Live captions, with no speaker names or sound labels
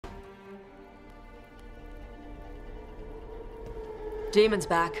Demon's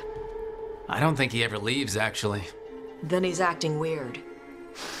back. I don't think he ever leaves, actually. Then he's acting weird.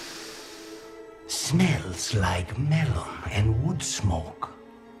 Smells like melon and wood smoke.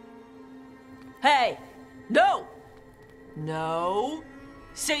 Hey! No! No!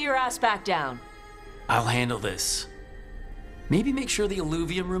 Sit your ass back down. I'll handle this. Maybe make sure the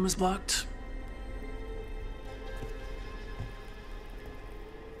alluvium room is blocked?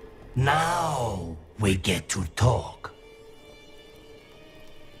 Now we get to talk.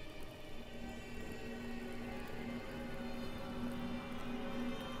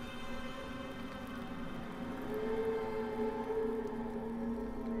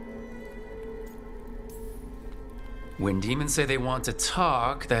 When demons say they want to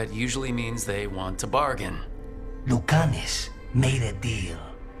talk, that usually means they want to bargain. Lucanis made a deal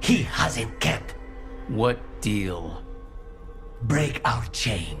he hasn't kept. What deal? Break our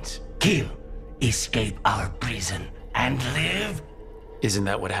chains, kill, escape our prison, and live? Isn't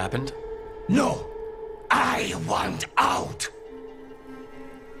that what happened? No! I want out!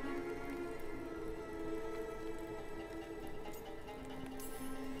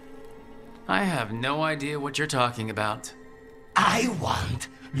 I have no idea what you're talking about. I want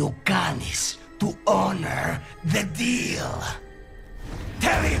Lucanis to honor the deal.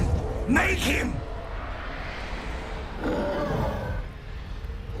 Tell him! Make him!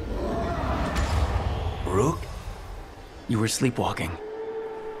 Rook? You were sleepwalking.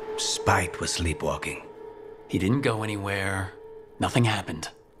 Spite was sleepwalking. He didn't go anywhere. Nothing happened.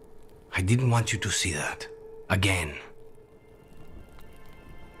 I didn't want you to see that. Again.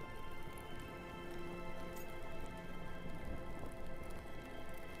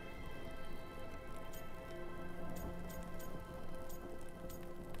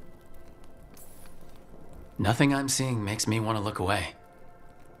 Nothing I'm seeing makes me want to look away.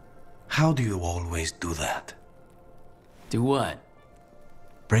 How do you always do that? Do what?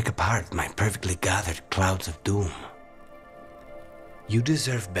 Break apart my perfectly gathered clouds of doom. You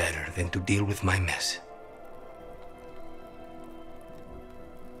deserve better than to deal with my mess.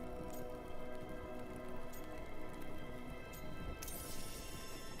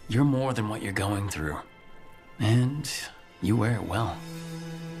 You're more than what you're going through. And you wear it well.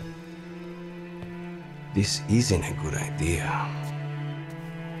 This isn't a good idea.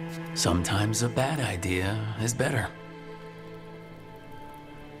 Sometimes a bad idea is better.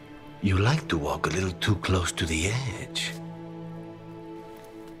 You like to walk a little too close to the edge.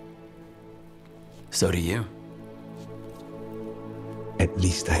 So do you. At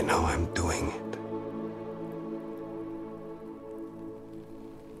least I know I'm doing it.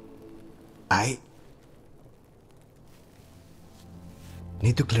 I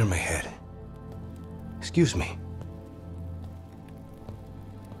need to clear my head. Excuse me.